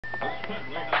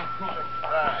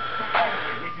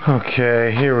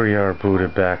Okay, here we are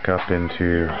booted back up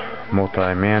into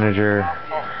multi-manager.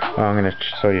 I'm going to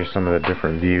show you some of the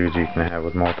different views you can have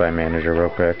with multi-manager real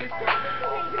quick.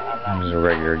 This is a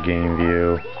regular game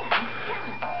view.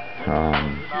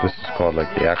 This is called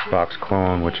like the Xbox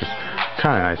clone, which is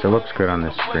kind of nice. It looks good on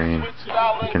the screen.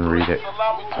 You can read it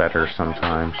better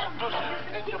sometimes.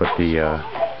 But the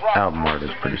album art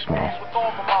is pretty small.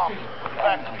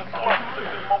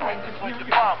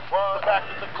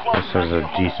 This is a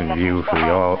decent view for the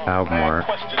album art.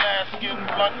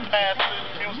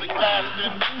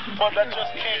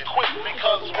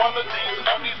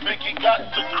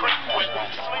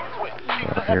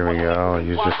 So here we go. I'll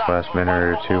use this last minute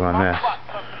or two on this.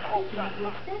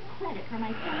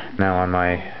 Now on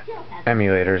my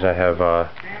emulators I have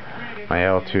my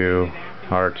L2,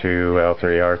 R2, L3,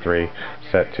 R3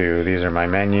 set to, these are my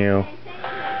menu.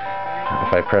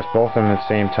 If I press both of them at the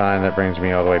same time, that brings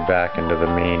me all the way back into the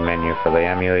main menu for the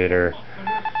emulator.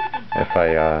 If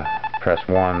I press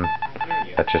one,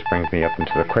 that just brings me up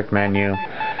into the quick menu.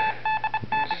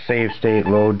 Save state,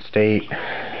 load state,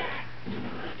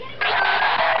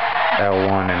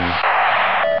 L1 and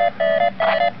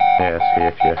yeah, see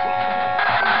if you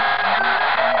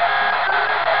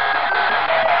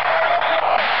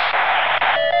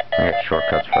I get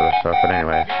shortcuts for this stuff, but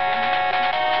anyway.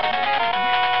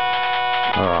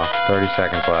 30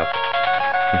 seconds left.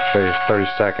 I'll show you 30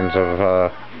 seconds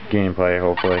of gameplay,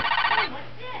 hopefully.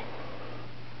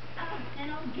 An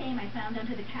old game I found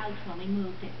under the couch when we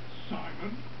moved it.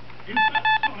 Simon? Is that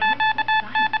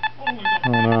Simon?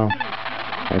 Oh no.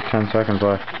 Like 10 seconds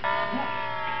left.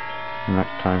 And that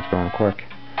time's going quick.